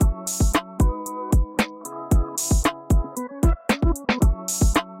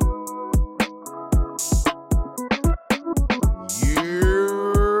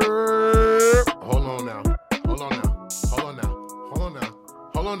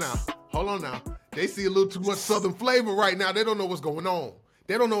now. Hold on now. They see a little too much Southern flavor right now. They don't know what's going on.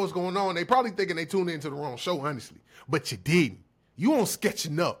 They don't know what's going on. They probably thinking they tuned into the wrong show, honestly. But you didn't. You on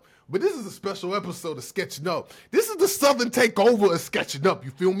Sketching Up. But this is a special episode of Sketching Up. This is the Southern takeover of Sketching Up.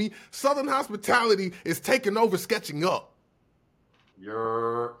 You feel me? Southern hospitality is taking over Sketching Up.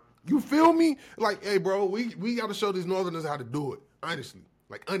 You feel me? Like, hey, bro, we got to show these Northerners how to do it. Honestly.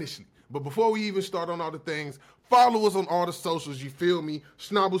 Like, honestly. But before we even start on all the things, follow us on all the socials, you feel me?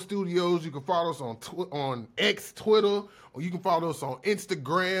 Schnabel Studios, you can follow us on X, Twitter, or you can follow us on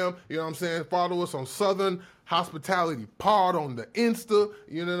Instagram, you know what I'm saying? Follow us on Southern Hospitality Pod on the Insta,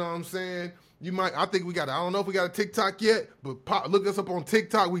 you know what I'm saying? I don't know if we got a TikTok yet, but look us up on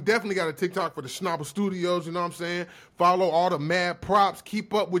TikTok. We definitely got a TikTok for the Schnabel Studios, you know what I'm saying? Follow all the mad props.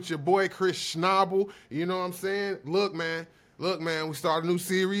 Keep up with your boy Chris Schnabel, you know what I'm saying? Look, man, we start a new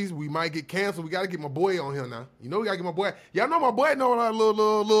series. We might get canceled. We got to get my boy on here now. You know we got to get my boy. Y'all know my boy know that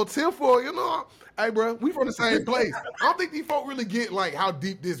little tinfoil, you know? Hey, bro, we from the same place. I don't think these folk really get, like, how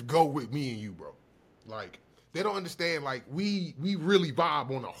deep this go with me and you, bro. Like, they don't understand, like, we really vibe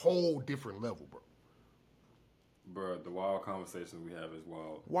on a whole different level, bro. Bro, the wild conversations we have is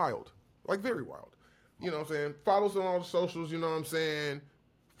wild. Wild. Like, very wild. You know what I'm saying? Follow us on all the socials, you know what I'm saying?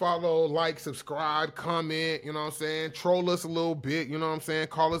 Follow, like, subscribe, comment, you know what I'm saying? Troll us a little bit, you know what I'm saying?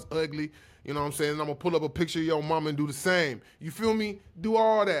 Call us ugly, you know what I'm saying? And I'm going to pull up a picture of your mama and do the same. You feel me? Do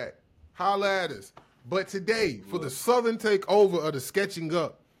all that. Holla at us. But today, for the Southern takeover of the Sketching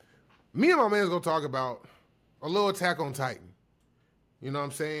Up, me and my man's going to talk about a little Attack on Titan. You know what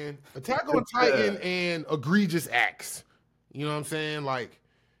I'm saying? Attack on Titan and egregious acts. You know what I'm saying? Like,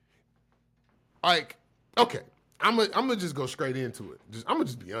 okay. I'm gonna just go straight into it. I'm gonna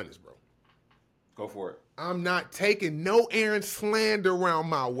just be honest, bro. Go for it. I'm not taking no Aaron slander around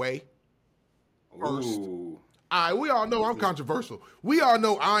my way. First. Ooh. All right, we all know I'm controversial. We all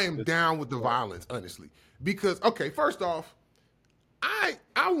know I am down with the violence, honestly. Because, okay, first off, I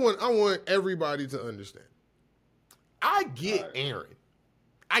want everybody to understand. I get Aaron.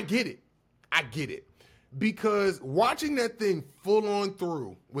 I get it. Because watching that thing full on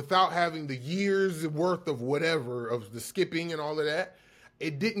through without having the years worth of whatever, of the skipping and all of that,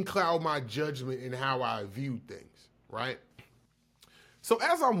 it didn't cloud my judgment in how I viewed things, right? So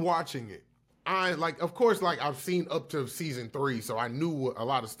as I'm watching it, of course, I've seen up to season 3, so I knew a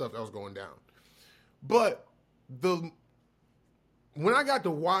lot of stuff that was going down. But when I got to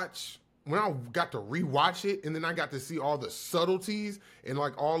rewatch it, and then I got to see all the subtleties and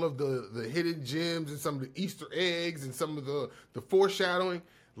like all of the hidden gems and some of the Easter eggs and some of the foreshadowing,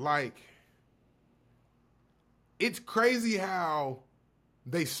 like, it's crazy how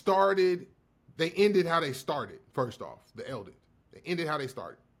they ended how they started, first off, the Eldon. They ended how they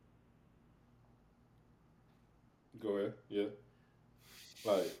started. Go ahead, yeah.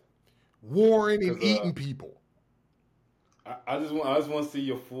 Like, warring and eating people. I just want to see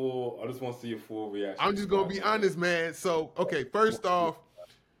your full reaction. I'm just gonna be honest, man. So, okay, first off,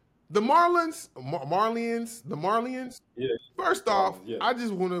 the Marlians. Yeah. First off, yeah.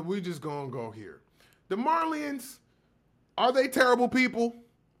 we just gonna go here. The Marlians, are they terrible people?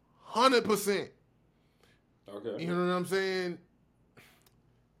 100%. Okay. You know what I'm saying?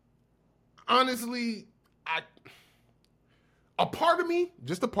 Honestly, a part of me,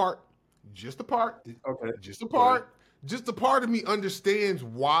 just a part of me understands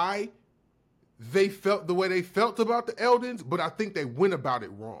why they felt the way they felt about the Eldons, but I think they went about it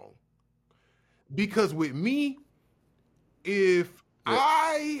wrong. Because with me, if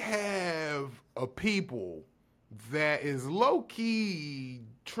I have a people that is low-key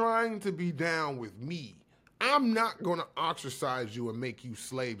trying to be down with me, I'm not going to ostracize you and make you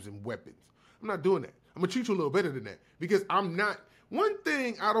slaves and weapons. I'm not doing that. I'm going to treat you a little better than that. Because I'm not... One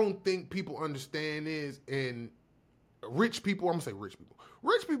thing I don't think people understand is, and rich people, I'm going to say rich people.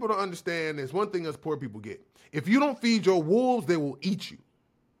 Rich people don't understand is one thing us poor people get. If you don't feed your wolves, they will eat you.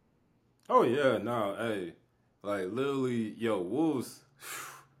 Oh, yeah, no, hey. Like, literally, wolves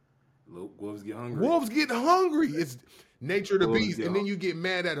get hungry. Wolves get hungry. It's nature of the beast. And then you get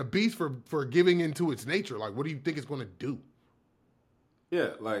mad at a beast for giving into its nature. Like, what do you think it's going to do? Yeah,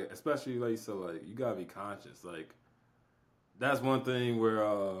 like, especially, like you said, like, you got to be conscious. Like, that's one thing where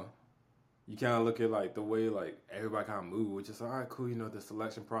you kind of look at, like, the way, like, everybody kind of move, which is, all right, cool, the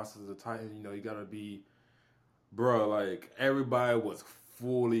selection process of the Titan, you got to be, bro, like, everybody was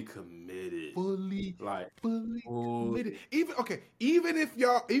fully committed. Fully committed. Even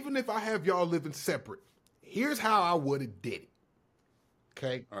if I have y'all living separate, here's how I would have did it.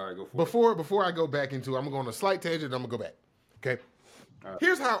 Okay? All right, go for it. Before I go back into it, I'm going to go on a slight tangent, I'm going to go back. Okay? Right.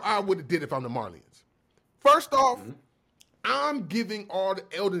 Here's how I would have did it if I'm the Marlians. First off, I'm giving all the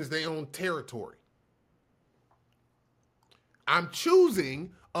Eldons their own territory. I'm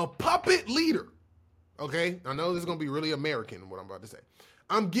choosing a puppet leader. Okay? I know this is going to be really American, what I'm about to say.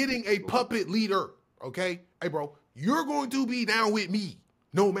 I'm getting a puppet leader. Okay? Hey, bro, you're going to be down with me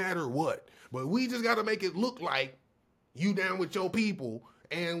no matter what. But we just got to make it look like you down with your people,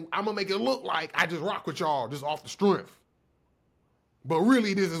 and I'm going to make it look like I just rock with y'all just off the strength. But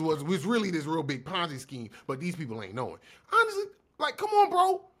really, this really this real big Ponzi scheme, but these people ain't knowing. Honestly, like, come on,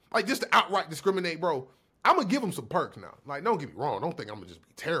 bro. Like, just to outright discriminate, bro, I'm going to give them some perks now. Like, don't get me wrong. Don't think I'm going to just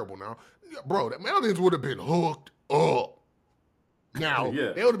be terrible now. Bro, the Melvins would have been hooked up. Now,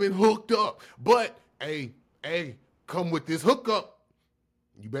 Yeah. they would have been hooked up. But, hey, come with this hookup.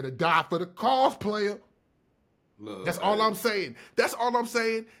 You better die for the cause, player. Look, That's all I'm saying. That's all I'm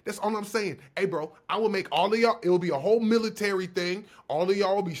saying. That's all I'm saying. Hey, bro, I will make all of y'all, it will be a whole military thing. All of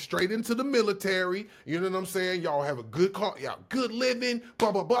y'all will be straight into the military. You know what I'm saying? Y'all have a good car, y'all good living,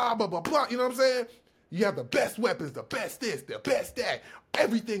 blah, blah, blah, blah, blah, blah. You know what I'm saying? You have the best weapons, the best this, the best that.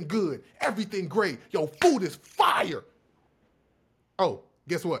 Everything good, everything great. Yo, food is fire. Oh,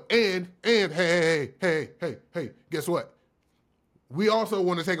 guess what? And hey, guess what? We also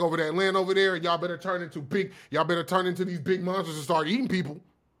want to take over that land over there, and y'all better turn into these big monsters and start eating people.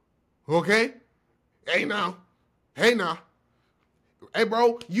 Okay? Hey now. Hey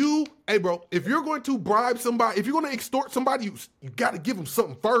bro, if you're going to bribe somebody, if you're going to extort somebody, you got to give them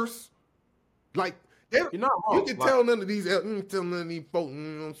something first. Like, you're not wrong. You can tell none of these folk, you know what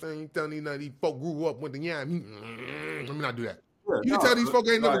I'm saying? You tell none of these folk grew up with the let me not do that. Yeah, you can tell these folk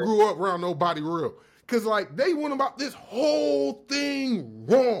ain't never grew up around nobody real. Because, like, they went about this whole thing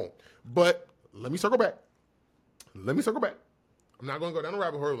wrong. But let me circle back. I'm not going to go down the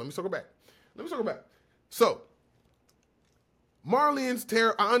rabbit hole. Let me circle back. So, Marlene's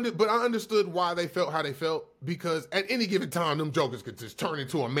terror, but I understood why they felt how they felt. Because at any given time, them jokers could just turn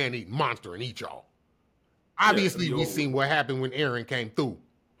into a man-eating monster and eat y'all. Obviously, we seen what happened when Aaron came through.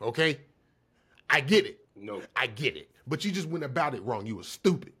 Okay? I get it. No. I get it. But you just went about it wrong. You were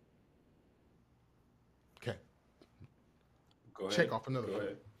stupid. Okay. Go ahead. Check off another one.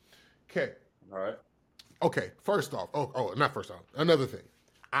 Okay. All right. Okay. First off. Not first off. Another thing.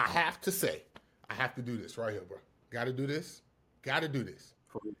 I have to do this right here, bro. Got to do this.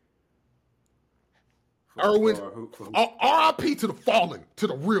 Erwin, R.I.P. to the fallen, to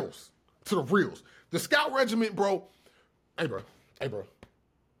the reals. The Scout Regiment, bro. Hey, bro.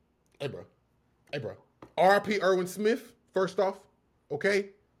 R.I.P. Erwin Smith, first off. Okay?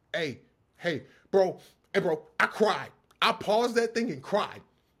 Hey, bro. I cried. I paused that thing and cried.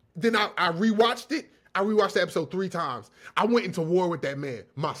 Then I rewatched it. I rewatched the episode 3 times. I went into war with that man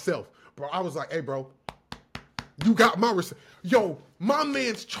myself. Bro, I was like, hey, bro, you got my respect. Yo, my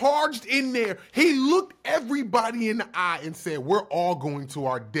man's charged in there. He looked everybody in the eye and said, we're all going to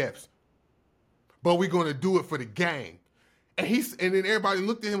our deaths, but we're going to do it for the gang. And then everybody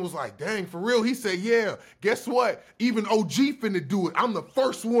looked at him and was like, dang, for real? He said, yeah, guess what? Even OG finna do it. I'm the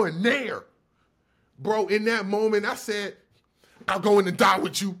first one there. Bro, in that moment, I said, I'll go in and die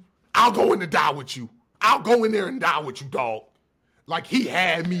with you. I'll go in there and die with you, dog. Like, he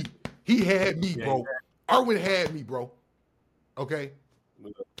had me. Bro. Erwin had me, bro. Okay?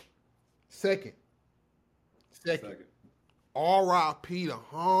 Second. R.I.P. to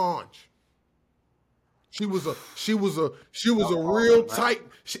Hanj. She was a real tight.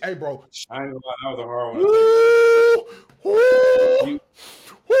 Hey, bro. I ain't gonna lie, that was a hard one.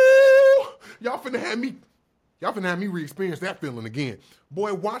 Y'all finna have me re-experience that feeling again.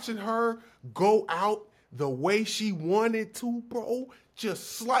 Boy, watching her go out the way she wanted to, bro.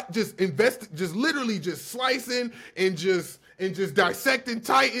 Literally slicing and just dissecting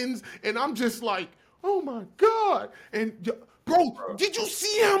Titans, and I'm just like, oh my God. And bro, did you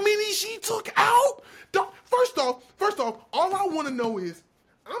see how many she took out? First off, all I want to know is,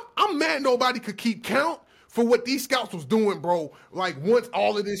 I'm mad nobody could keep count for what these scouts was doing, bro. Like, once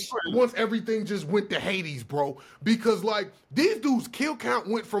everything just went to Hades, bro. Because, like, these dudes' kill count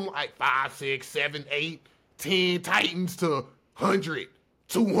went from, like, 5, 6, 7, 8, 10 Titans to 100,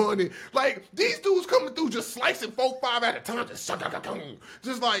 200. Like, these dudes coming through just slicing 4, 5 at a time. Just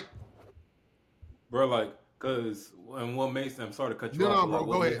like... Bro, like, because... And what makes them... Sorry to cut you No, off. bro,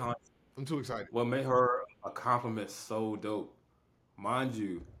 go ahead. I'm too excited. What made her a compliment so dope? Mind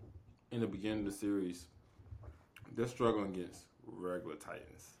you, in the beginning of the series... They're struggling against regular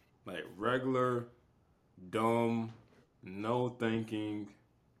Titans. Like, regular, dumb, no thinking,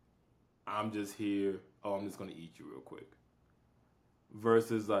 I'm just here, I'm just going to eat you real quick.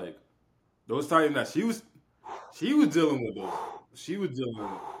 Versus, like, those Titans that she was dealing with those.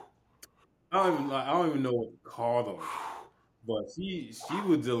 I don't even know what to call them. but she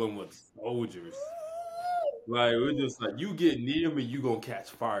was dealing with soldiers. Like we're just like you get near me, you gonna catch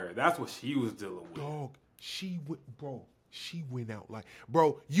fire. That's what she was dealing with. Dog, she went, bro. She went out like,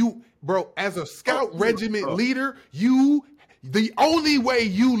 bro, as a Oh, scout regiment leader, the only way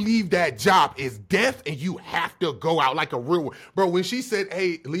you leave that job is death, and you have to go out like a real one. Bro, when she said,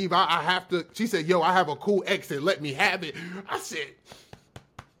 hey, leave, I have to, she said, yo, I have a cool exit, let me have it. I said,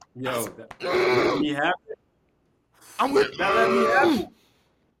 yo, let me have it. I'm with That let me have it.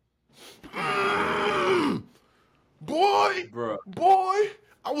 boy, Bruh. boy.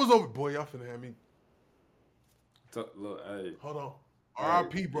 I was over, boy, y'all finna have me. Look, hey. Hold on.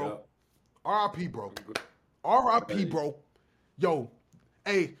 R.I.P., bro. Yeah. R.I.P., bro. R.I.P., bro. Yo,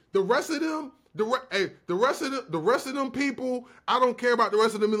 hey, the rest of them, the rest of them people, I don't care about the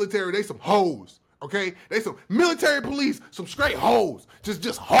rest of the military. They some hoes. Okay? They some military police, some straight hoes.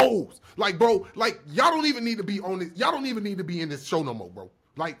 Just hoes. Like, bro, like y'all don't even need to be on this. Y'all don't even need to be in this show no more, bro.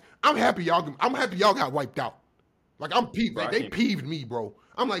 Like, I'm happy y'all got wiped out. Like, I'm peeved. Like, they peeved me, bro.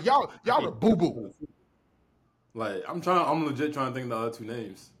 I'm like, y'all are boo-boo. Like, I'm legit trying to think of the other two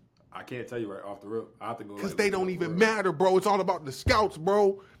names. I can't tell you right off the rip. I have to go. Because they don't even matter, bro. It's all about the scouts,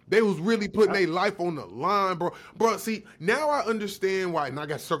 bro. They was really putting their life on the line, bro. Bro, see, now I understand why, and I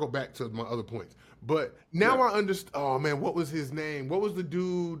got to circle back to my other points. But now I understand. Oh man, what was his name? What was the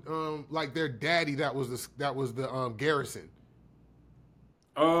dude? Like their daddy? That was the Garrison.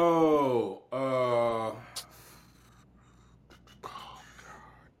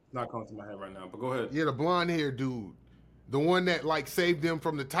 Not coming to my head right now, but go ahead. Yeah, the blonde hair dude, the one that like saved them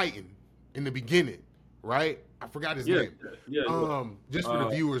from the Titan in the beginning, right? I forgot his name. Yeah. Just for the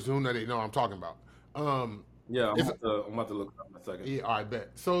viewers who know, they know what I'm talking about. Yeah, I'm about to look it up in a second. Yeah, I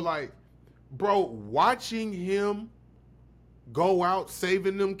bet. So like, bro, watching him go out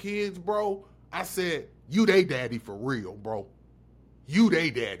saving them kids, bro, I said, you they daddy for real, bro. You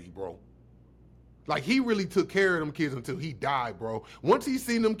they daddy, bro. Like, he really took care of them kids until he died, bro. Once he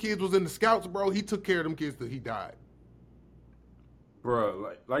seen them kids was in the scouts, bro, he took care of them kids till he died.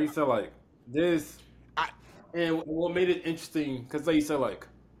 Bro, like you said, like, this... And what made it interesting, because like you said, like,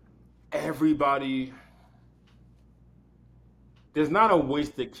 everybody... There's not a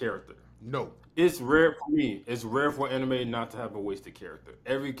wasted character. No. It's rare for me. It's rare for anime not to have a wasted character.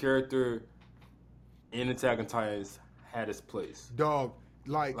 Every character in Attack on Titans had its place. Dog,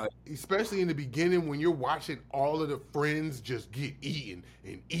 like especially in the beginning when you're watching all of the friends just get eaten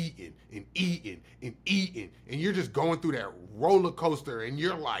and eaten and eaten and eaten, and you're just going through that roller coaster, and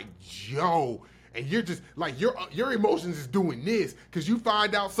you're like, yo, and you're just like your emotions is doing this because you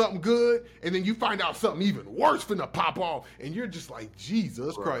find out something good, and then you find out something even worse finna pop off, and you're just like,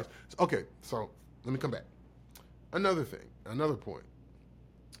 Jesus Christ. Okay, so let me come back. Another point.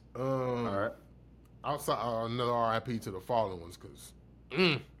 All right. Outside another RIP to the fallen ones, because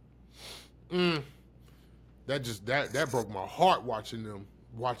that broke my heart watching them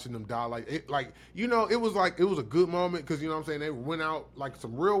die. Like it was a good moment because, you know what I'm saying, they went out like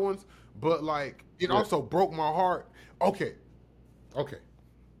some real ones, but like it also broke my heart. Okay. All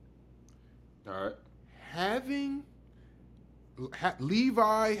right.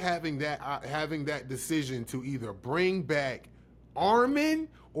 Levi having that decision to either bring back Armin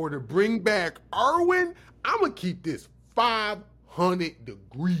or to bring back Erwin, I'm gonna keep this 500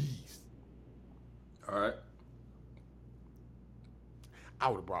 degrees. All right. I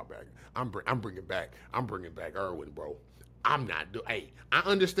would have brought back. I'm bringing back Erwin, bro. I'm not. Hey, I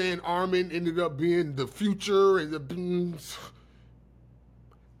understand Armin ended up being the future and the.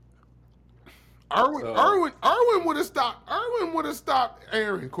 Erwin would have stopped. Erwin would have stopped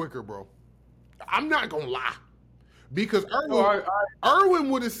Aaron quicker, bro. I'm not gonna lie, because Erwin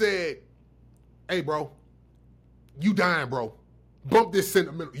would have said, "Hey, bro, you dying, bro. Bump this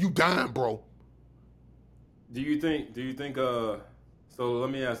sentimental. You dying, bro." Do you think? So let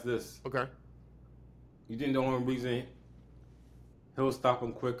me ask this. Okay. You think the only reason he'll stop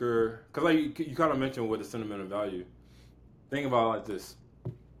him quicker, because like you kind of mentioned with the sentimental value. Think about it like this.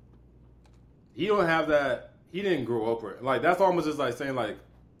 He don't have that. He didn't grow up with. Like, that's almost just like saying like,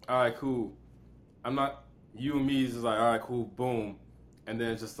 all right, cool. I'm not. You and me is just like, all right, cool, boom, and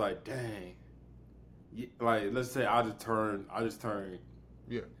then it's just like, dang. Like, let's say I just turned.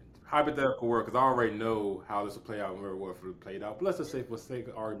 Yeah. Hypothetical word, because I already know how this will play out and where it played out. But let's just say, for the sake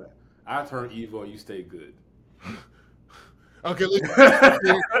of argument, I turn evil and you stay good. Okay,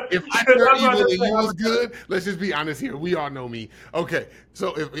 if I turn evil and you was good, let's just be honest here. We all know me. Okay,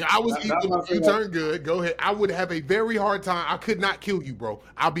 so if I was evil and you turn good, go ahead. I would have a very hard time. I could not kill you, bro.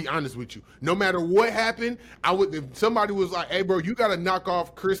 I'll be honest with you. No matter what happened, I would. If somebody was like, "Hey, bro, you got to knock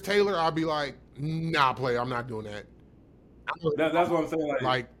off Chris Taylor," I'd be like, "Nah, player, I'm not doing that." That's what I'm saying.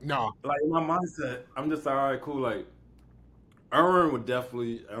 Like, no, Like in my mindset, I'm just like, all right, cool. Like Aaron would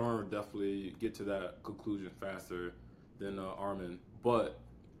definitely get to that conclusion faster than Armin. But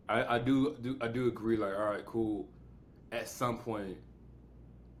I do agree. Like, all right, cool. At some point,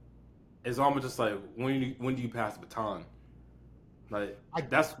 it's almost just like when do you pass the baton? Like I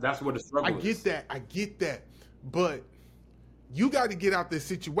that's where the I struggle get is. that. I get that. But you got to get out this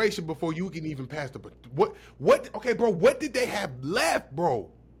situation before you can even pass the. What? Okay, bro. What did they have left, bro?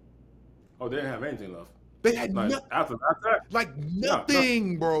 Oh, they didn't have anything left. They had Like nothing. after that, Like no, no,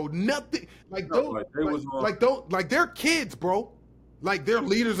 nothing, bro. Nothing. Like no. don't Like they was don't like they're kids, bro. Like they're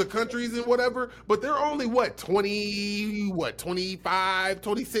leaders of countries and whatever, but they're only what 25,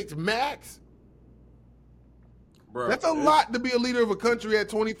 26 max. bro. That's a lot to be a leader of a country at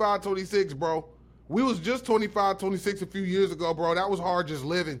 25, 26, bro. We was just 25, 26 a few years ago, bro. That was hard just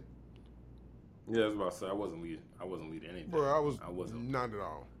living. Yeah, I was about to say I wasn't leading. I wasn't leading anything. Bro, I wasn't. not at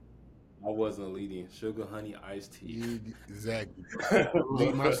all. I wasn't leading sugar, honey, iced tea. Exactly.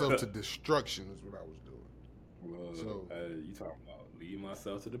 Lead myself to destruction is what I was doing. Well, So- you talking about lead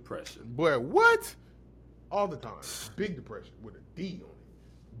myself to depression? But what? All the time. Big depression with a D on it.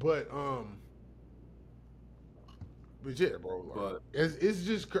 But yeah, bro. Like, But- it's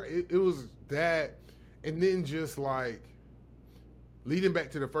just it was that, and then just like leading back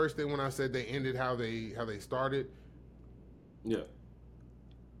to the first thing when I said they ended how they started. Yeah,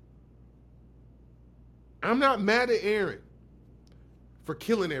 I'm not mad at Aaron for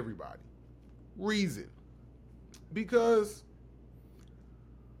killing everybody. Reason. Because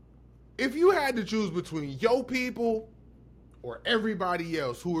if you had to choose between your people or everybody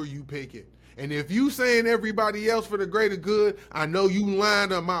else, who are you picking? And if you saying everybody else for the greater good, I know you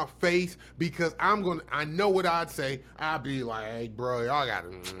lying on my face because I know what I'd say. I'd be like, hey, bro, y'all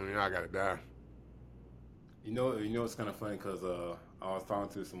gotta die. you know, it's kind of funny because I was talking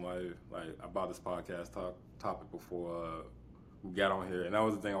to somebody like about this podcast topic before we got on here, and that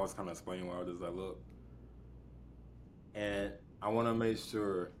was the thing I was kind of explaining where I was just like, look, and I want to make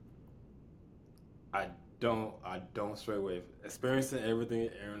sure I don't stray away experiencing everything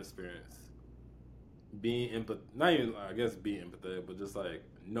Aaron experienced. Being not even I guess being empathetic, but just like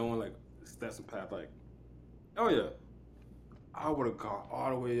knowing like steps and path. Like, oh yeah, I would have gone all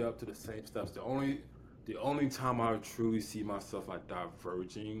the way up to the same steps. The only time I would truly see myself like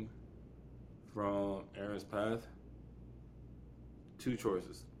diverging from Aaron's path, two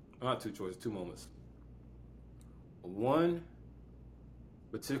moments. One,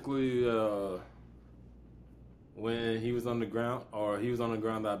 particularly when he was on the ground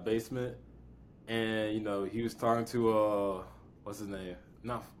in that basement. And he was talking to what's his name?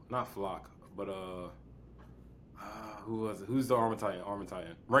 Not Flock, but who was it? Who's the Armor Titan?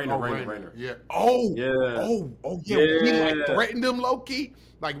 Rainer. Yeah. Yeah. Oh yeah. When he like threatened him, low key.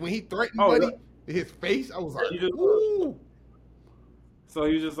 Like when he threatened Buddy, his face, I was like, ooh. So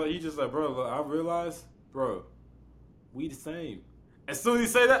he just like, bro, look, I realized, bro, we the same. As soon as he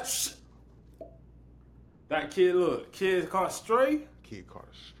say that, that kid caught stray. Kid caught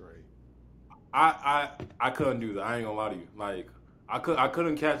a stray. I couldn't do that. I ain't gonna lie to you. Like I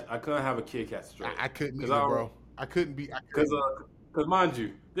couldn't have a kid catch stray. I couldn't either, bro. I couldn't be. Because mind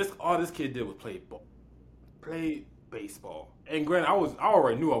you, all this kid did was play baseball. And granted, I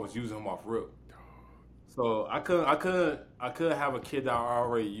already knew I was using him off rip. So I couldn't have a kid that I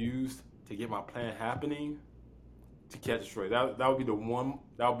already used to get my plan happening to catch a stray. That would be one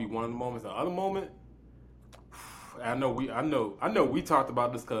of the moments. The other moment, I know we talked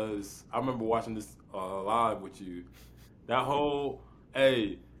about this because I remember watching this live with you. That whole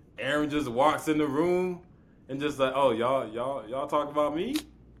Aaron just walks in the room and just like, oh y'all talk about me.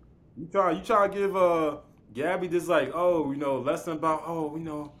 You try to give Gabby this like lesson about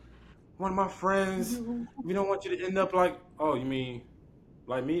one of my friends. We don't want you to end up like you mean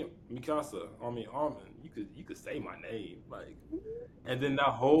like me, Mikasa. I mean Armin. You could say my name like, and then that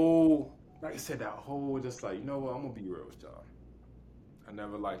whole. Like I said, that whole just like, you know what, I'm gonna be real with y'all. I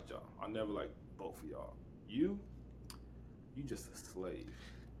never liked y'all. I never liked both of y'all. You just a slave.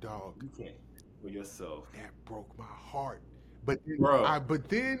 Dog. You can't for yourself. That broke my heart. But Bro. but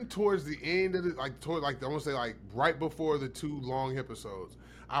then towards the end of it, I want to say like right before the 2 long episodes,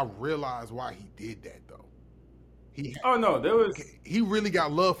 I realized why he did that though. He really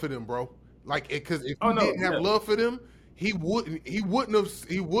got love for them, bro. Like, because if he didn't have love for them, he wouldn't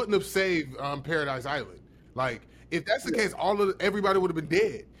have saved Paradise Island. Like, if that's the case, everybody would have been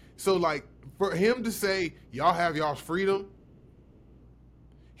dead. So like, for him to say y'all have y'all's freedom,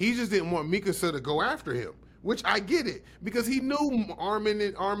 he just didn't want Mikasa to go after him, which I get it because he knew Armin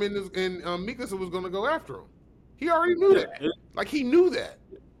and Mikasa was going to go after him. He already knew Yeah, that. Like he knew that.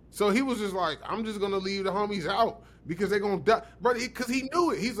 So he was just like, I'm just gonna leave the homies out because they're gonna die. But because he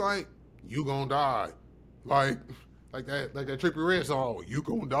knew it, he's like, you gonna die, like, like that Trippie Redd song, you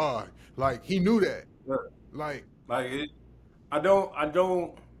gonna die. Like he knew that. yeah. Like, Like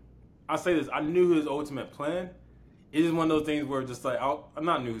I say this. I knew his ultimate plan. It is one of those things where just like I'm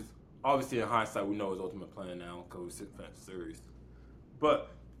not new. Obviously, in hindsight, we know his ultimate plan now because we sit fans series.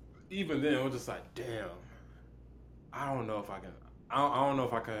 But even then, it was just like, damn. I don't know if I can. I don't know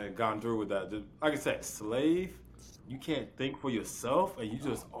if I could have gone through with that. Like I said, slave. You can't think for yourself, and you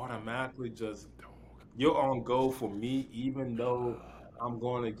just automatically just you're on go for me, even though I'm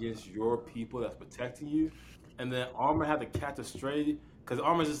going against your people that's protecting you. And then Armor had to catch a stray because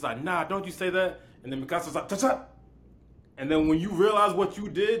Armor's just like, nah, don't you say that. And then Mikasa's like, ta. And then when you realize what you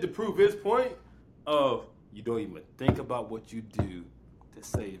did to prove his point of you don't even think about what you do to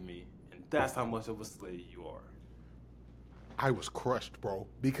save me, and that's how much of a slave you are. I was crushed, bro,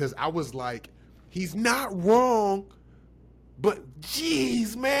 because I was like, he's not wrong, but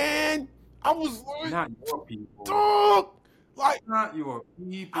jeez, man, I was like, Not your people. dog, like, Not your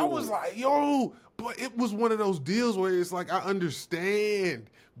people. I was like, yo, but it was one of those deals where it's like, I understand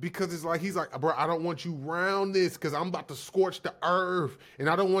because it's like, he's like, bro, I don't want you around this because I'm about to scorch the earth and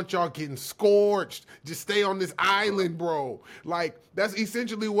I don't want y'all getting scorched. Just stay on this island, bro. Like, that's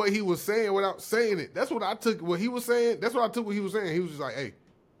essentially what he was saying without saying it. That's what I took what he was saying. That's what I took what he was saying. He was just like, hey,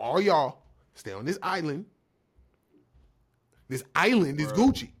 all y'all stay on this island. This island is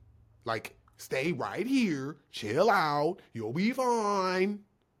Gucci. Like, stay right here, chill out, you'll be fine.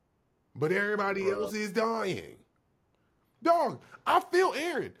 But everybody else is dying. Dog, I feel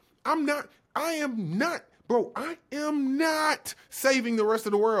Aaron. I am not, bro, I am not saving the rest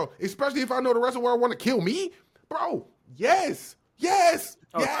of the world, especially if I know the rest of the world want to kill me. Bro, yes. Yes.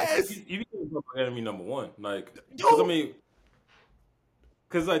 You can enemy number one. Like, because I mean,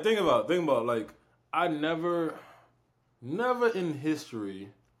 because like think about like I never in history,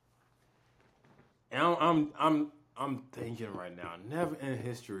 and I'm thinking right now, never in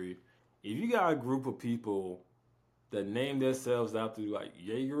history, if you got a group of people that name themselves after like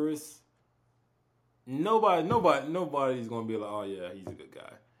Jaegerists, nobody's gonna be like, oh yeah, he's a good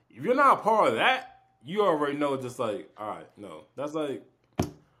guy. If you're not a part of that, you already know. Just like, all right, no, that's like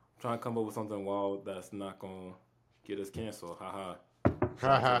trying to come up with something wild that's not gonna get us canceled. Ha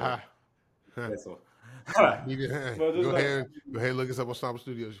ha. Cancel. Go ahead, look us up on Stomp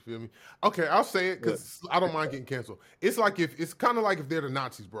Studios. You feel me? Okay, I'll say it because I don't mind getting canceled. It's like it's kind of like if they're the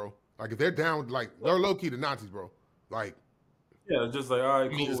Nazis, bro. Like if they're down, like they're low key the Nazis, bro. Like, yeah, just like all right,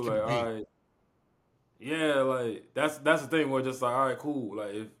 cool, like all right, yeah, like that's the thing. Where just like all right, cool,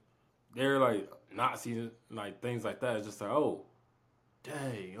 like if they're like Nazis, like things like that, it's just like oh,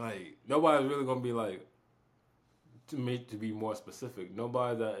 dang, like nobody's really gonna be like to be more specific.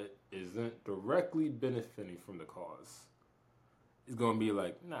 Nobody that isn't directly benefiting from the cause is gonna be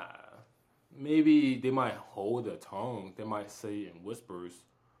like nah. Maybe they might hold their tongue, they might say in whispers,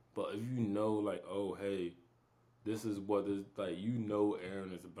 but if you know like oh hey. This is what is like. You know,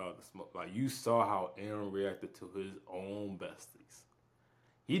 Aaron is about to smoke. Like you saw how Aaron reacted to his own besties.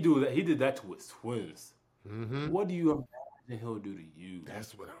 He did that to his twins. mm-hmm. What do you imagine he'll do to you?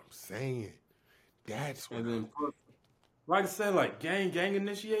 That's what I'm saying. That's what. And then, like I said, like gang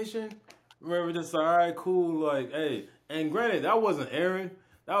initiation. Remember, just all right, cool. Like, hey, and granted, that wasn't Aaron.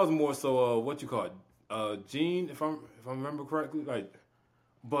 That was more so what you call it, Gene, if I remember correctly. Like,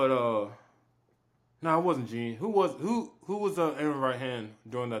 but no, it wasn't Gene. Who was Aaron right hand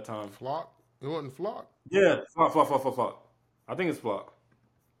during that time? Flock? It wasn't Flock? Yeah, Flock. I think it's Flock.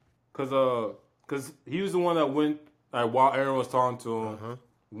 Cause he was the one that went like while Aaron was talking to him,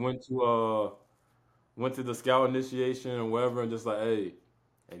 went to the scout initiation and whatever, and just like, hey,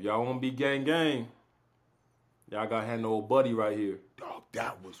 if y'all want to be gang, y'all gotta handle old buddy right here. Dog,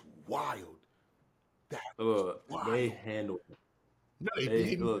 that was wild. They handled it. No,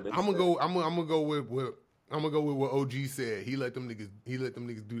 I'm gonna go with what OG said. He let them niggas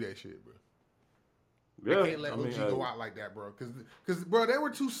do that shit, bro. Yeah, they can't let OG go out like that, bro. Cause bro, they were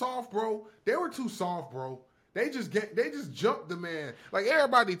too soft, bro. They just jumped the man. Like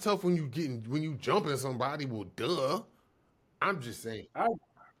everybody tough when you jumping somebody. Well, duh. I'm just saying.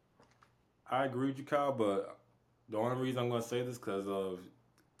 I agree with you, Kyle, but the only reason I'm gonna say this because of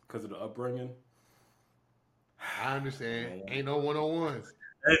the upbringing. I understand. Ain't no one-on-ones.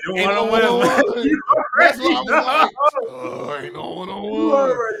 Ain't no one-on-ones. That's what I was like. Oh, ain't no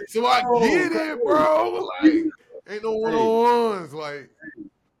one-on-ones. So I get it, bro. Like, ain't no one-on-ones. Like,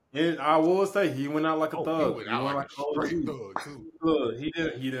 and I will say he went out like a thug. He went out like a straight thug too. Look, he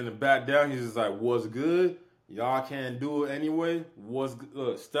didn't back down. He's just like, what's good? y'all can't do it anyway. Was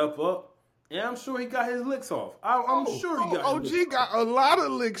step up, and I'm sure he got his licks off. I'm sure he got his licks OG got a lot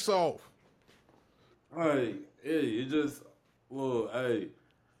of licks off. Hey, it just hey,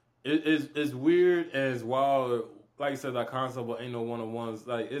 it's weird and it's wild. Like I said, that concept of ain't no one-on-ones.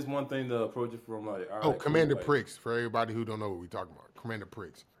 Like it's one thing to approach it from like, all right, Commander cool, like, Pricks, for everybody who don't know what we're talking about. Commander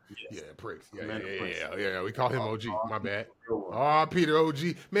Pricks. yes, Yeah, Pricks. Commander Prince. Yeah. We call him OG. My bad. Oh, Peter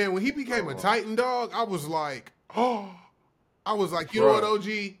OG. Man, when he became a Titan dog, I was like, you know what, OG?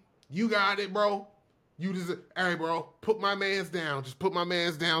 You got it, bro. You just, hey, bro, put my mans down. Just put my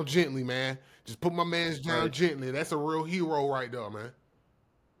mans down gently, man. Just put my mans down gently. That's a real hero right there, man.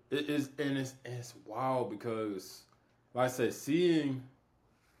 It is, and it's wild because, like I said, seeing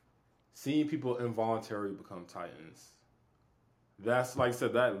people involuntarily become Titans. That's like I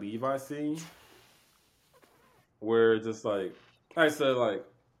said, that Levi scene where it's just like I said, like,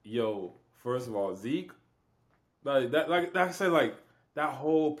 yo, first of all, Zeke, like I said, like that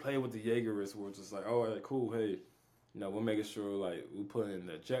whole play with the Jaegerists where it's just like, oh, right, cool, hey, we're making sure like we put in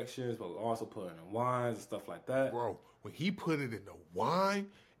the ejections, but we also put in the wines and stuff like that. Bro, when he put it in the wine,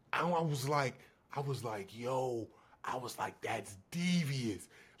 I was like, yo, that's devious.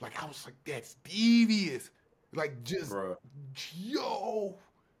 Like, I was like, that's devious. Like, just, Bruh. yo,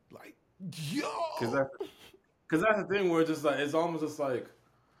 like, yo. Because that's the thing where it's just like, it's almost just like,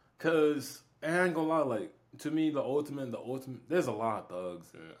 because, I ain't gonna lie, like, to me, the ultimate, there's a lot of thugs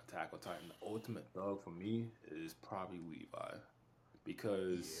in Attack on Titan. The ultimate thug for me is probably Levi.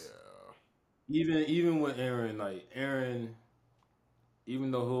 Because even with Aaron, like,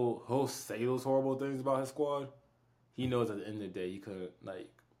 even though he'll say those horrible things about his squad, he knows at the end of the day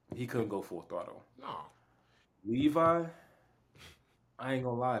he couldn't go full throttle. No. Levi, I ain't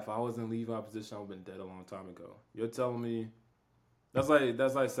gonna lie, if I was in Levi's position, I would have been dead a long time ago. You're telling me that's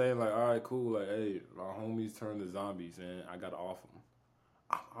like saying like, all right, cool, like, hey, our homies turn to zombies and I gotta off them.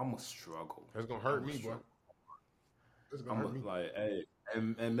 I'm gonna struggle. That's gonna hurt me, bro. That's gonna hurt me. Like, hey,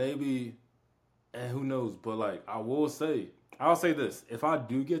 and maybe, and who knows? But like, I'll say this: if I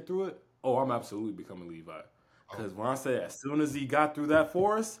do get through it, I'm absolutely becoming Levi. Because when I say as soon as he got through that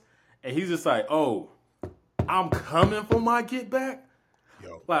forest, and he's just like, oh, I'm coming for my get back.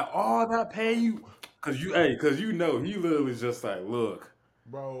 Yo. Like all that pain you, cause you he literally just like, look,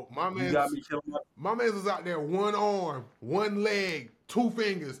 bro, my man was out there, one arm, one leg, two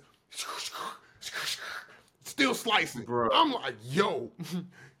fingers, still slicing. Bro. I'm like, yo,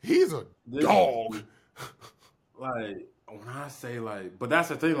 he's a dog. Like when I say like, but that's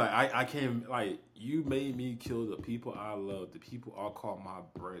the thing. Like I can't like you made me kill the people I love, the people I call my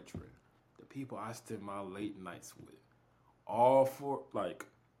brethren, the people I spend my late nights with. All for like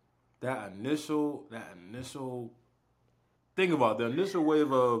that initial think about the initial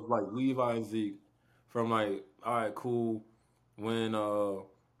wave of like Levi and Zeke from like, all right, cool, when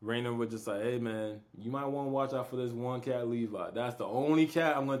Rainer would just say, hey man, you might want to watch out for this one cat Levi. That's the only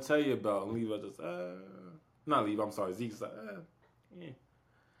cat I'm gonna tell you about. And Levi just not Levi, I'm sorry, Zeke's like, yeah.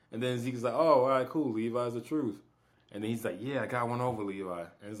 And then Zeke's like, oh, all right, cool, Levi's the truth. And then he's like, yeah, I got one over Levi.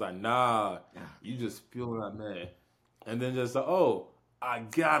 And it's like, nah, you just feeling that man. And then just like, oh, I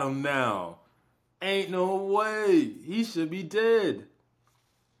got him now. Ain't no way. He should be dead.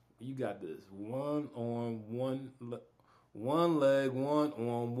 You got this one arm, one leg, one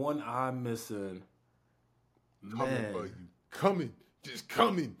arm, one eye missing. Coming for you. Coming. Just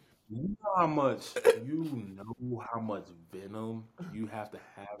coming. You know how much venom you have to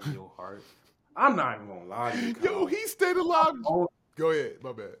have in your heart. I'm not even gonna lie to you, Kyle. Yo, he stayed alive. Go ahead,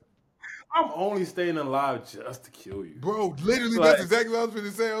 my bad. I'm only staying alive just to kill you. Bro, literally, like, that's exactly what I was going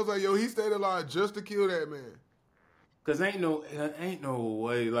to say. I was like, yo, he stayed alive just to kill that man. Cause ain't no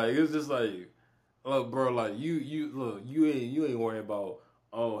way. Like, it's just like, look, bro, like you ain't worried about,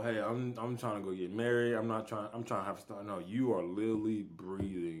 oh, hey, I'm trying to go get married. I'm trying to have a start. No, you are literally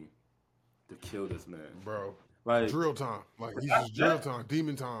breathing to kill this man. Bro. Like drill time. Like, he's just drill time,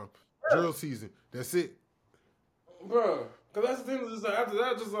 demon time, drill season. That's it. Bro. Cause that's the thing. Just like, after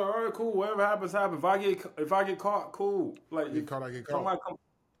that, just like, all right, cool. Whatever happens, happens. If I get caught, cool. Like, I get caught.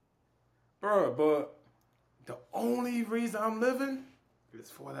 Bro, but the only reason I'm living is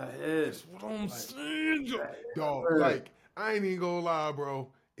for that head. That's what I'm saying, dog. Like, I ain't even gonna lie, bro.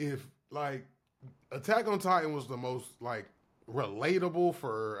 If like Attack on Titan was the most like relatable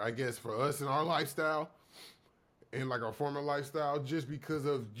for, I guess, for us in our lifestyle and like our former lifestyle, just because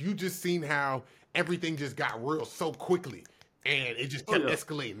of you just seen how everything just got real so quickly. And it just kept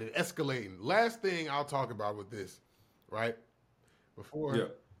escalating and escalating. Last thing I'll talk about with this, right? Before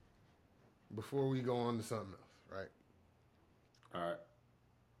we go on to something else, right? All right.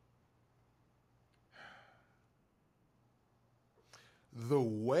 the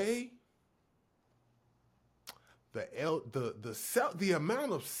way the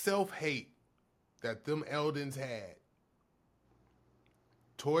amount of self-hate that them Eldons had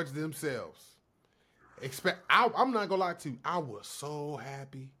towards themselves. I'm not gonna lie to you. I was so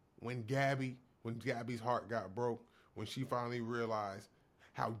happy when Gabby's heart got broke, when she finally realized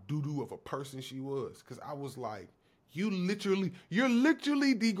how doo-doo of a person she was. Cause I was like, you're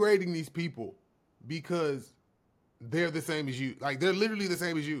literally degrading these people because they're the same as you. Like, they're literally the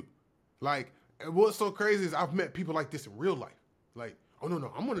same as you. Like, and what's so crazy is I've met people like this in real life. Like, oh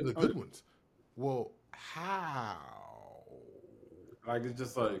no, I'm one of the good ones. Well, how? Like, it's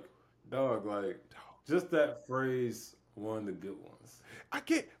just like, dog, like, just that phrase, one of the good ones. I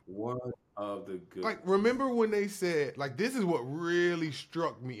get one of the good like, ones. remember when they said, like, this is what really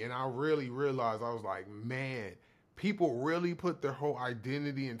struck me, and I really realized, I was like, man, people really put their whole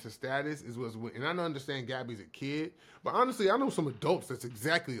identity into status. And I don't understand Gabby's a kid, but honestly, I know some adults that's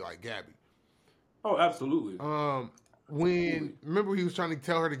exactly like Gabby. Oh, absolutely. Remember he was trying to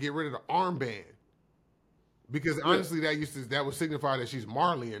tell her to get rid of the armband. Because honestly, that would signify that she's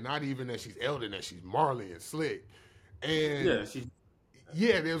Marley, and not even that she's Eldon, that she's Marley and Slick. And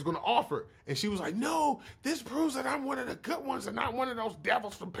they was gonna offer, and she was like, "No, this proves that I'm one of the good ones, and not one of those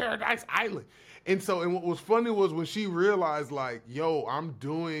devils from Paradise Island." And what was funny was when she realized, like, "Yo, I've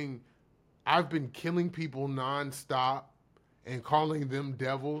been killing people nonstop and calling them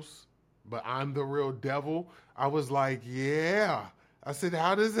devils, but I'm the real devil." I was like, "Yeah." I said,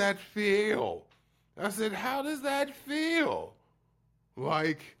 "How does that feel?" Like,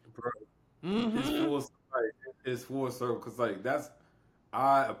 Bro, it's full circle, because like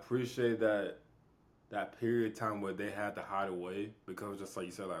I appreciate that period of time where they had to hide away, because just like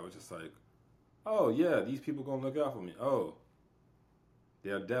you said, like, it was just like, oh yeah, these people gonna look out for me. Oh,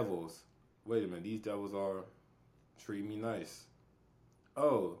 they're devils. Wait a minute, these devils are treating me nice.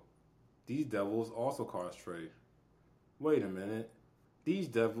 Oh, these devils also cause trade. Wait a minute, these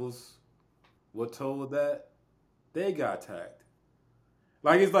devils were told that they got tagged.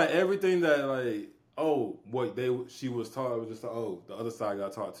 Like, it's like everything that, like, oh, what she was taught, it was just like, oh, the other side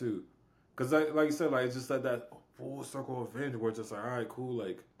got taught too. Because like you said, like, it's just like that full circle of revenge where it's just like, all right, cool,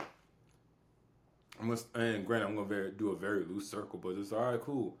 like, and granted, I'm gonna do a very loose circle, but it's all right,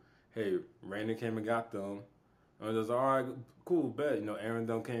 cool. Hey, Rainer came and got them. And it's all right, cool, bet. You know, Aaron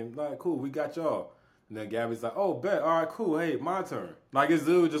Dunn came, like, cool, we got y'all. And then Gabby's like, oh, bet, all right, cool, hey, my turn. Like, it's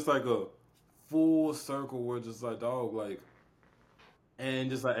literally just like a full circle where just like, dog, like, and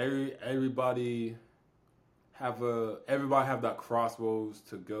just like everybody have that crossroads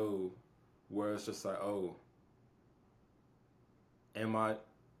to go, where it's just like, oh, am I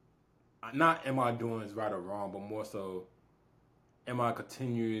doing this right or wrong, but more so, am I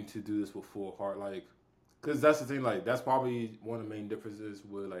continuing to do this with full heart? Like, because that's the thing, like, that's probably one of the main differences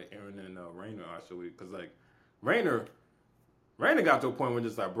with like Aaron and Rainer, actually, because like Rainer got to a point where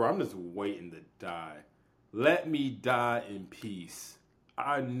just like, bro, I'm just waiting to die. Let me die in peace.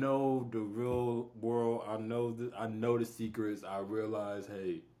 I know the real world. I know the secrets. I realize,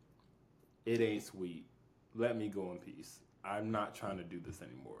 hey, it ain't sweet. Let me go in peace. I'm not trying to do this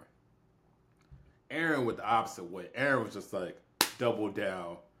anymore. Aaron went the opposite way. Aaron was just like, double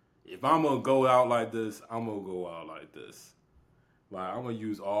down. If I'm gonna go out like this, I'm gonna go out like this. Like, I'm gonna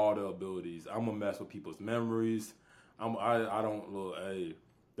use all the abilities. I'm gonna mess with people's memories. I don't look. Hey,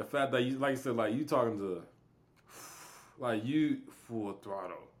 the fact that you, like you said, like, you talking to, like, you full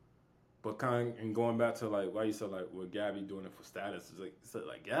throttle, but and going back to like why you said, like, with Gabby doing it for status, is like, said,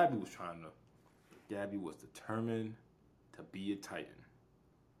 like, Gabby was determined to be a Titan,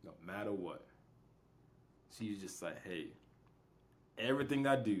 no matter what. She's just like, hey, everything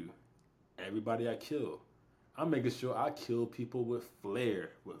I do, everybody I kill, I'm making sure I kill people with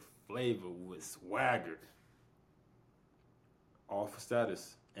flair, with flavor, with swagger. All for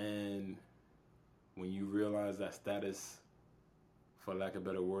status. And when you realize that status, for lack of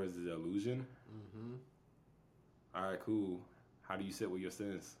better words, is an illusion. All right, cool. How do you sit with your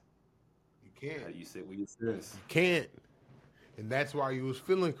sins? You can't. How do you sit with your sins? You can't. And that's why you was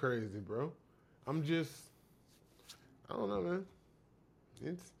feeling crazy, bro. I don't know, man.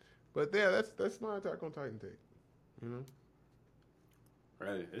 But yeah, that's not Attack on Titan take, you know.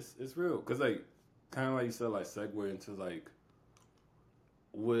 Right, it's real, cause like, kind of like you said, like, segue into like,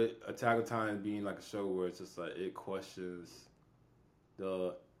 with Attack on Titan being like a show where it's just like, it questions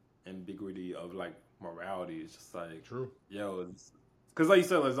the ambiguity of like morality. It's just like, true, yo, cause like you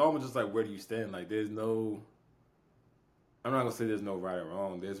said, it's almost just like, where do you stand? Like, I'm not gonna say there's no right or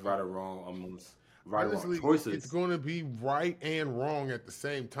wrong. There's right or wrong amongst right or wrong choices. It's going to be right and wrong at the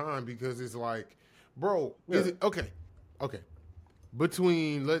same time, because it's like, bro, is it okay?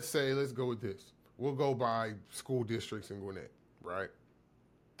 between, let's go with this. We'll go by school districts in Gwinnett, right?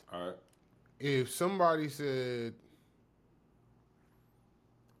 All right. If somebody said,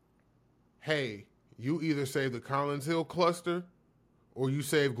 hey, you either save the Collins Hill cluster or you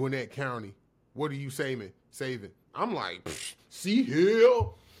save Gwinnett County, what are you saving? I'm like, see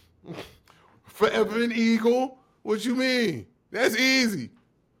Hill, forever an Eagle. What you mean? That's easy.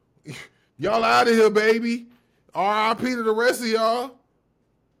 Y'all out of here, baby. R.I.P. to the rest of y'all.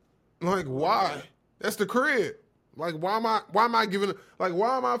 Like, why? That's the crib. Like, why am I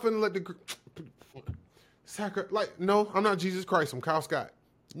finna let the like, no, I'm not Jesus Christ. I'm Kyle Scott.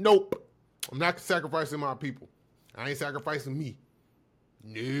 Nope. I'm not sacrificing my people. I ain't sacrificing me.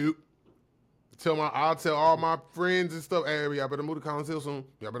 Nope. I'll tell all my friends and stuff, hey, y'all better move to Collins Hill soon.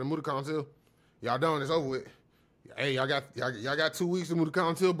 Y'all done, it's over with. Hey, y'all got 2 weeks to move to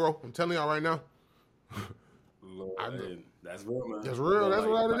Collins Hill, bro. I'm telling y'all right now. Lord, that's real, man. That's real. That's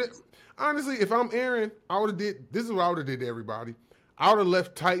what I would have did. Honestly, if I'm Aaron, this is what I would have did to everybody. I would have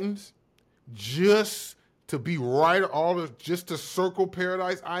left Titans just to be just to circle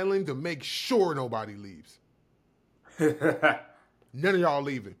Paradise Island to make sure nobody leaves. None of y'all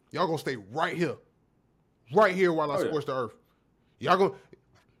leaving. Y'all gonna stay right here. Right here while I scorch the earth. Y'all gonna...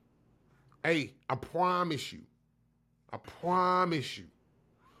 Hey, I promise you.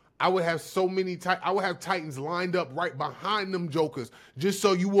 I would have Titans lined up right behind them jokers just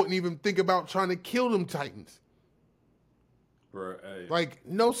so you wouldn't even think about trying to kill them Titans. Bro, hey. Like,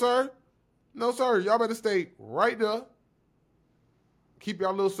 no, sir. Y'all better stay right there. Keep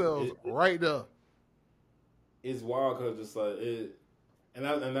y'all little selves right there. It's wild because just like it, and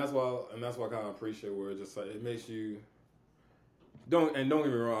that's why I kind of appreciate where it just like it makes you. Don't get me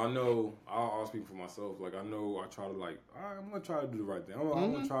wrong. I know I'll speak for myself. Like I know I try to like I'm gonna try to do the right thing.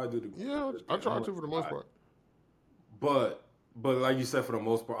 I'm gonna try to do the I try to for the most part. But like you said, for the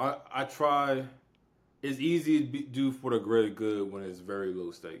most part, I try. It's easy to do for the greater good when it's very low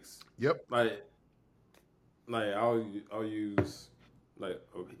stakes. Yep. Like I'll use like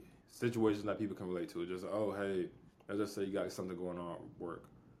situations that people can relate to. Just hey, let's just say you got something going on at work.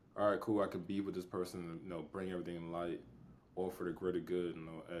 All right, cool. I can be with this person and bring everything in light. Or for the greater good,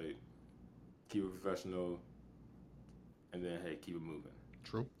 hey, keep it professional, and then hey, keep it moving.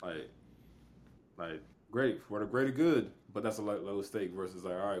 True. Like great for the greater good, but that's a low stake versus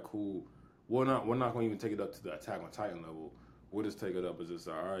like, all right, cool. We're not going to even take it up to the Attack on Titan level. We'll just take it up as just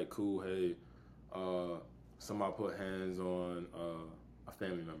all right, cool. Hey, somebody put hands on a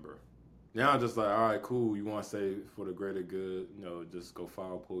family member. Now I'm just like, all right, cool. You want to say for the greater good, just go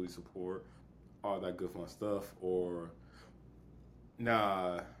file police report, all that good fun stuff, or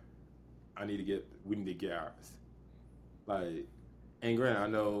nah, we need to get ours. Like, and granted, I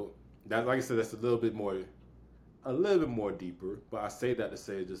know that, like I said, that's a little bit more deeper. But I say that to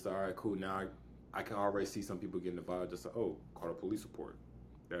say just all right, cool. Now I can already see some people getting the vibe, just like, call a police report.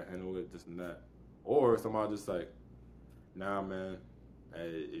 They'll handle it, this and that. Or somebody just like, nah, man.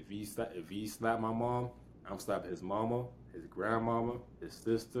 Hey, if he slap my mom, I'm slapping his mama, his grandmama, his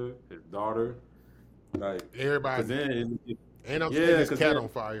sister, his daughter, like everybody. Then and I'm setting his cat on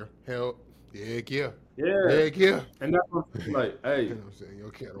fire. Hell, heck yeah. And that's what I'm like, hey. You know what I'm saying? Your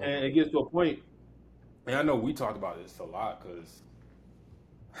cat on and fire. it gets to a point, and I know we talked about this a lot because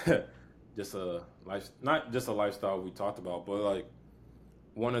not just a lifestyle we talked about, but like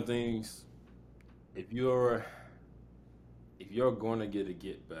one of the things, if you're going to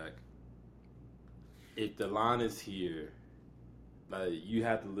get back, if the line is here, like you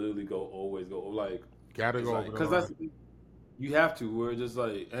have to literally always go like gotta go because that's you have to. We're just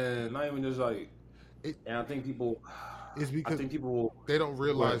like, and not even just like, and I think people. It's because they don't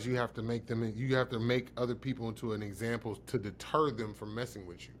realize you have to make them. You have to make other people into an example to deter them from messing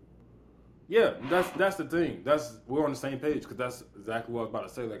with you. Yeah, that's the thing. We're on the same page because that's exactly what I was about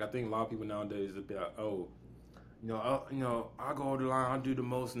to say. Like I think a lot of people nowadays would be like, I go over the line, I do the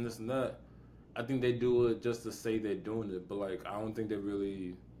most and this and that. I think they do it just to say they're doing it, but like I don't think they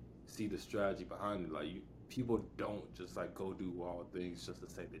really see the strategy behind it. Like people don't just like go do wild things just to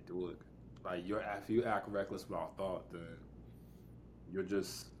say they do it. Like if you act reckless without thought, then you're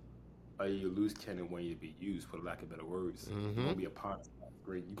just a loose cannon waiting to be used, for lack of better words. Mm-hmm. You're gonna be a pond.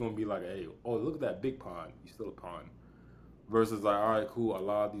 Great. You're gonna be like, hey, look at that big pond. You're still a pond. Versus like, all right, cool. A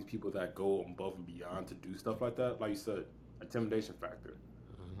lot of these people that go above and beyond to do stuff like that, like you said, intimidation factor.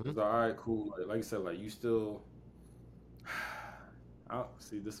 Mm-hmm. It's like, all right, cool. Like you said, like you still. I don't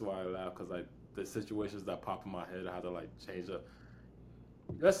see. This is why I laugh because like the situations that pop in my head, I have to like change up.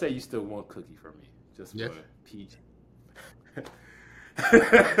 Let's say you still want cookie from me, just for peach.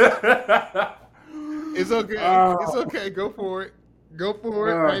 It's okay. It's okay. Go for it. Go for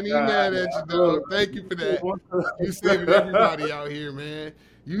it. I Oh ain't even God, mad at you, dog. Thank you for that. You saving everybody out here, man.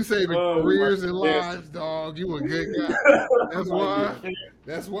 You saving We might careers and get lives, dog. You a good guy. we That's might why. get canceled.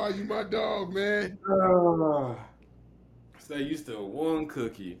 That's why you my dog, man. Say you still one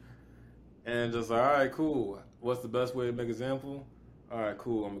cookie, and just like, all right, cool. What's the best way to make an example? All right,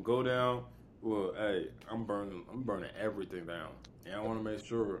 cool. I'm gonna go down. Well, hey, I'm burning everything down, and I want to make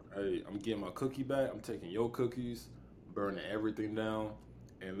sure, hey, I'm getting my cookie back. I'm taking your cookies, burning everything down,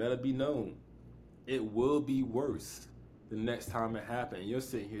 and let it be known, it will be worse the next time it happens. And you're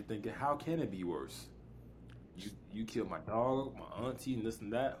sitting here thinking, how can it be worse? You killed my dog, my auntie, and this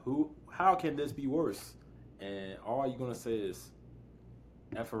and that. Who? How can this be worse? And all you're gonna say is,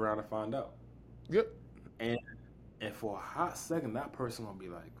 F around and find out. Yep. And and for a hot second, that person gonna be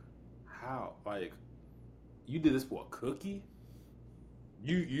like, how? Like, you did this for a cookie?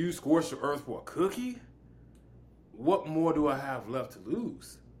 You scorched the earth for a cookie? What more do I have left to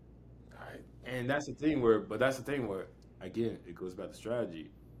lose? Right. And that's the thing where, again, it goes back to strategy.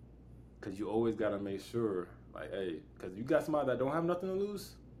 Because you always got to make sure, like, hey, because you got somebody that don't have nothing to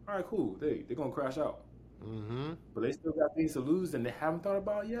lose, all right, cool. They're going to crash out. Mm-hmm. But they still got things to lose and they haven't thought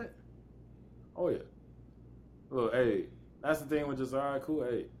about it yet? Oh, yeah. Look, hey, that's the thing with just, all right, cool.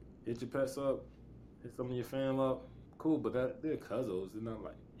 Hey, hit your pets up, hit some of your fam up. Cool, but they're cousins. They're not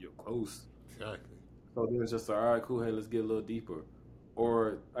like you're close. Exactly. So then it's just, all right, cool. Hey, let's get a little deeper.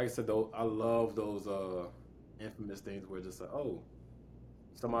 Or, like I said, though, I love those infamous things where it's just like, oh,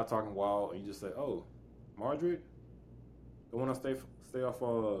 somebody talking wild, and you just say, "Oh, Margaret, the one I stay off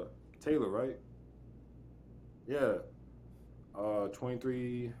Taylor, right? Yeah,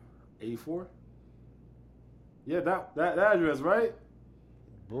 2384. Yeah, that address, right?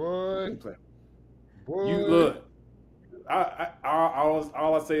 Boy. You play. You Boy. look.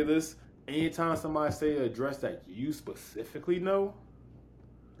 All I say this. Anytime somebody say an address that you specifically know,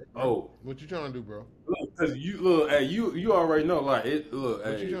 oh, What you trying to do, bro? look, cause you look, hey, you already know, like it. Look,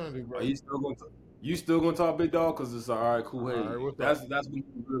 What you hey, trying to do, bro? are you still gonna talk big dog? Cause it's all right, cool. All Hey, right, what's up? that's when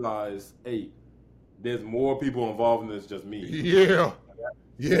you realize, hey, there's more people involved in this, just me. Yeah.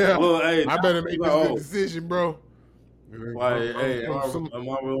 Yeah. Look, hey, I better make like, this good oh, decision, bro. like, hey, Some, am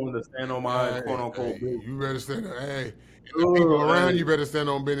I willing to stand on my hey, quote unquote hey, business? you better stand. Hey, and the people around Hey, you better stand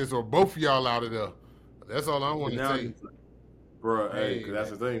on business, or both of y'all out of there. That's all I want and to now tell you, you. bro, hey, Hey, cause man. that's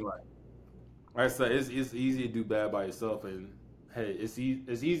the thing. Like I said, it's easy to do bad by yourself, and hey, it's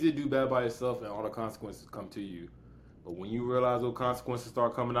easy to do bad by yourself, and all the consequences come to you. But when you realize those consequences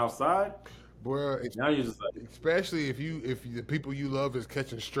start coming outside, Boy, now you're just like, especially if the people you love is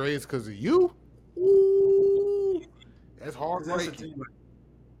catching strays because of you. Ooh, that's because that's the heartbreaking. thing, like,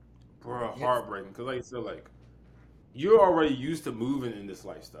 bro, Yeah, heartbreaking. Because like I said, like you're already used to moving in this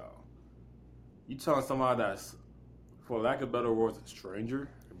lifestyle. You telling somebody that's, for lack of better words, a stranger,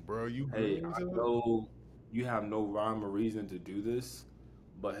 bro, you hey, grew I into it. know you have no rhyme or reason to do this,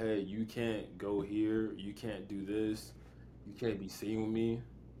 but hey, you can't go here, you can't do this, you can't be seen with me,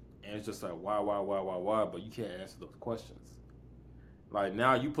 and it's just like why, but you can't answer those questions. Like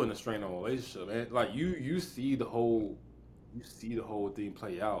now you putting a strain on a relationship, and like you see the whole thing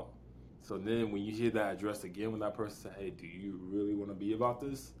play out. So then when you hear that address again, when that person say, "Hey, do you really want to be about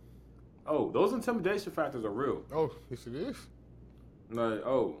this?" Oh, those intimidation factors are real. Oh, yes, it is. Like,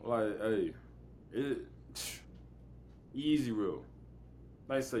 oh, like, hey, it easy real.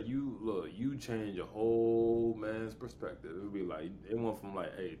 Like I said, you look, you change a whole man's perspective. It would be like it went from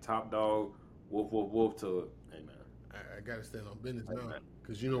like, hey, top dog, wolf, wolf, wolf to, hey man, I gotta stand on business hey now man,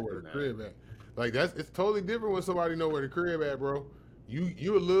 because you know where hey the man. crib at. Like it's totally different when somebody know where the crib at, bro. You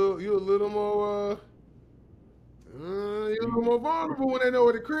a little more you're a little You more vulnerable when they know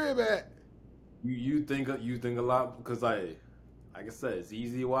where the crib at. you think a lot because like I said, it's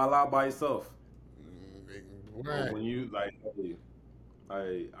easy to wild out by yourself. But Right. when you like,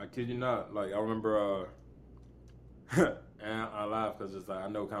 hey, I kid you not, like I remember, and I laugh because it's like I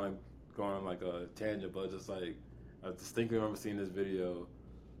know kind of going on like a tangent, but just like I distinctly remember seeing this video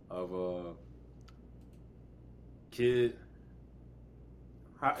of a kid.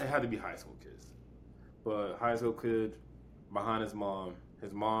 It had to be high school kids, but high school kid behind his mom.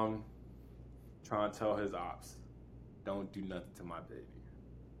 His mom trying to tell his ops, "Don't do nothing to my baby,"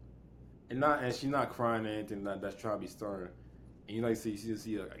 and she's not crying or anything that's trying to be stern. And you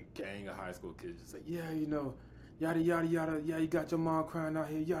see like a gang of high school kids just like, yeah, yada yada yada, yeah, you got your mom crying out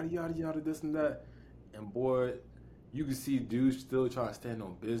here, yada yada yada, this and that. And boy, you can see dude still trying to stand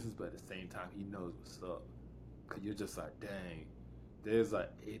on business, but at the same time he knows what's up. Cause you're just like, dang, there's like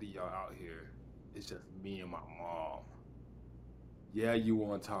 80 y'all out here. It's just me and my mom. Yeah, you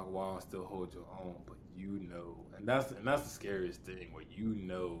want to talk wild and still hold your own, but you know, and that's the scariest thing. Where you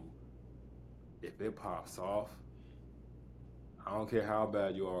know, if it pops off, I don't care how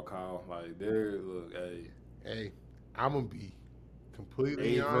bad you are, Kyle. Like look, hey, Hey, I'm gonna be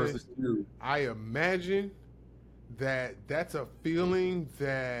completely age versus honest. you. I imagine that that's a feeling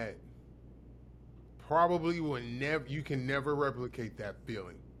that probably will never you can never replicate that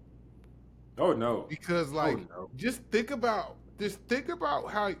feeling. Oh no, Because oh like no, just think about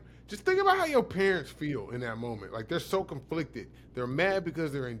how your parents feel in that moment. Like they're so conflicted. They're mad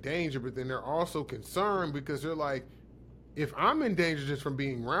because they're in danger, but then they're also concerned because they're like, if I'm in danger just from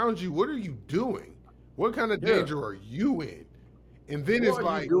being around you, what are you doing? What kind of yeah. danger are you in? And then it's What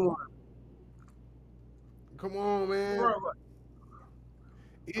are you like, doing? come on, man. Bro, like,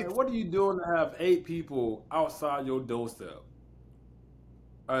 It's what are you doing to have 8 people outside your doorstep?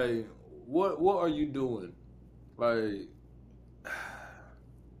 Like, what are you doing? Like,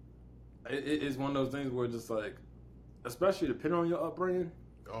 it's one of those things where just like, especially depending on your upbringing,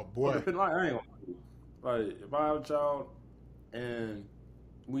 oh or boy. depending, like, I ain't gonna, like, if I have a child and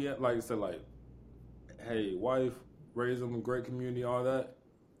like I said, like, hey, wife, raise them in a great community, all that,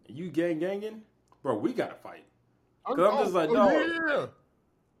 and you ganging, bro, we gotta fight. Cause I'm just like, Oh dog, yeah.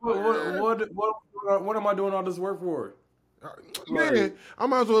 Yeah. what am I doing all this work for? Man, Like, I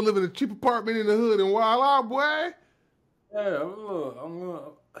might as well live in a cheap apartment in the hood and wild out, boy. yeah, look, I'm gonna.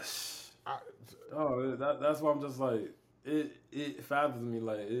 I, Oh, that's why I'm just like it fathoms me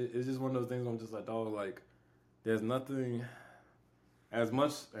like it's just one of those things where I'm just like, dog, like there's nothing as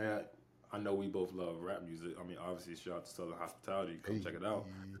much. And I know we both love rap music. I mean, obviously, shout out to Southern Hospitality, come check it out.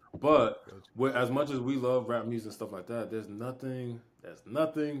 But as much as we love rap music and stuff like that, there's nothing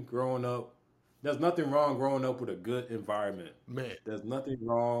growing up. There's nothing wrong growing up with a good environment. man. There's nothing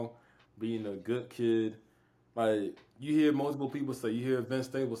wrong being a good kid. Like you hear multiple people say, you hear Vince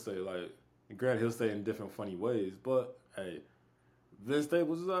Staples say, like, and granted he'll say it in different funny ways, but hey, Vince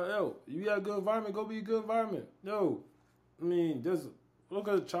Staples is like, yo, you got a good environment, go be a good environment. Yo, I mean, just look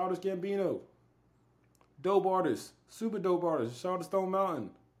at Childish Gambino, dope artist, super dope artist. Shout out to Stone Mountain.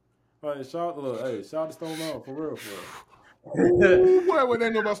 Like, shout out to Stone Mountain for real, for real. Ooh, boy, what they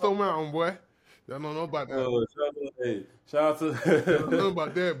know about Stone Mountain, boy? They don't know about that. Shout out They don't know to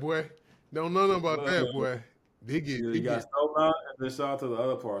about that, boy. They don't know nothing about that, look, boy. They you got get. Stone Mountain, and then shout out to the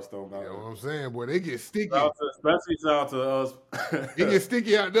other part of Stone You know Mountain. what I'm saying, boy? They get Shout sticky. out especially shout out to It us. gets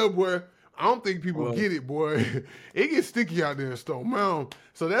sticky out there, boy. I don't think people Look, get it, boy. It gets sticky out there in Stone Mountain.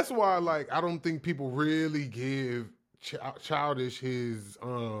 So that's why, like, I don't think people really give Childish his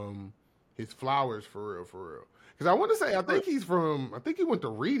flowers for real, for real. Because I want to say, I think he went to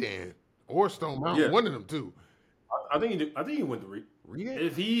Redan or Stone Mountain, yeah, one of them two. I think he did, I think he went to Redan?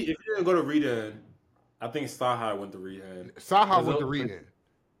 if he didn't go to Redan, I think Sahai went to Redan. Saha Cause went to Redan.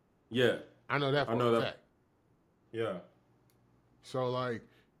 yeah, I know that I for know a that. fact. Yeah, So like,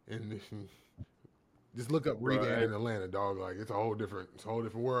 and just look up bro. Redan in Atlanta, dog. Like it's a whole different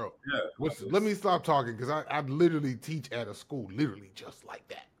world. Yeah, Let me stop talking because I literally teach at a school, literally just like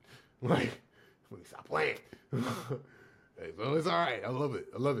that. Like, let me stop playing. Hey, so it's all right. I love it.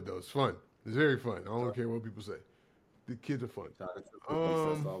 I love it though. It's fun. It's very fun. I don't care what people say. The kids are fun.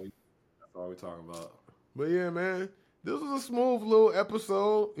 Um, that's all we talking about. but yeah, man, this was a smooth little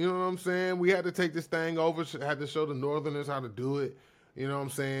episode. You know what I'm saying? We had to take this thing over. Had to show the Northerners how to do it. You know what I'm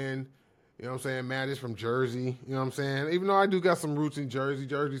saying? You know what I'm saying? Matt is from Jersey. You know what I'm saying? Even though I do got some roots in Jersey.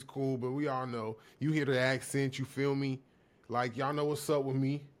 Jersey's cool, but we all know. You hear the accent, you feel me? Like, y'all know what's up with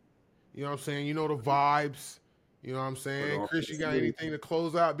me. You know what I'm saying? You know the vibes. You know what I'm saying? Chris, you got anything to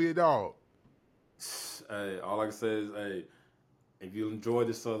close out? Be a dog. Hey, all I can say is, hey, if you enjoy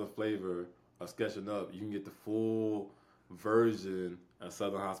the Southern flavor of sketching up, you can get the full version of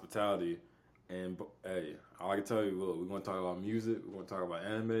Southern hospitality. And hey, all I can tell you, look, we're gonna talk about music, we're gonna talk about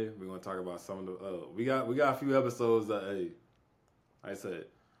anime, we're gonna talk about some of the. We got a few episodes that, hey, like I said,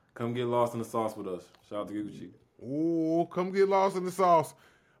 come get lost in the sauce with us. Shout out to Gucci. Ooh, come get lost in the sauce,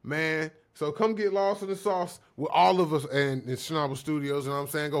 man. So come get lost in the sauce with all of us and in Schnabel Studios. You know what I'm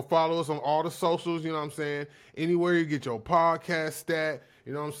saying? Go follow us on all the socials. You know what I'm saying? Anywhere you get your podcast stat.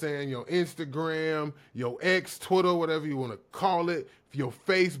 You know what I'm saying? Your Instagram, your X, Twitter, whatever you want to call it. Your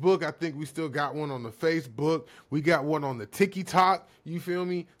Facebook. I think we still got one on the Facebook. We got one on the TikTok. You feel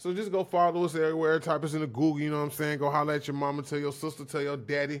me? So just go follow us everywhere. Type us in the Google. You know what I'm saying? Go holler at your mama, tell your sister, tell your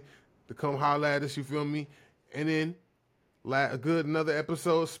daddy to come holler at us. You feel me? And then another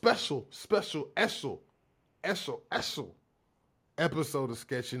episode, special episode of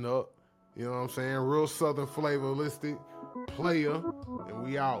Sketching Up. You know what I'm saying? Real Southern flavor listed player, and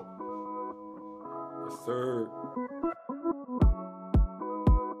we out. Yes, sir.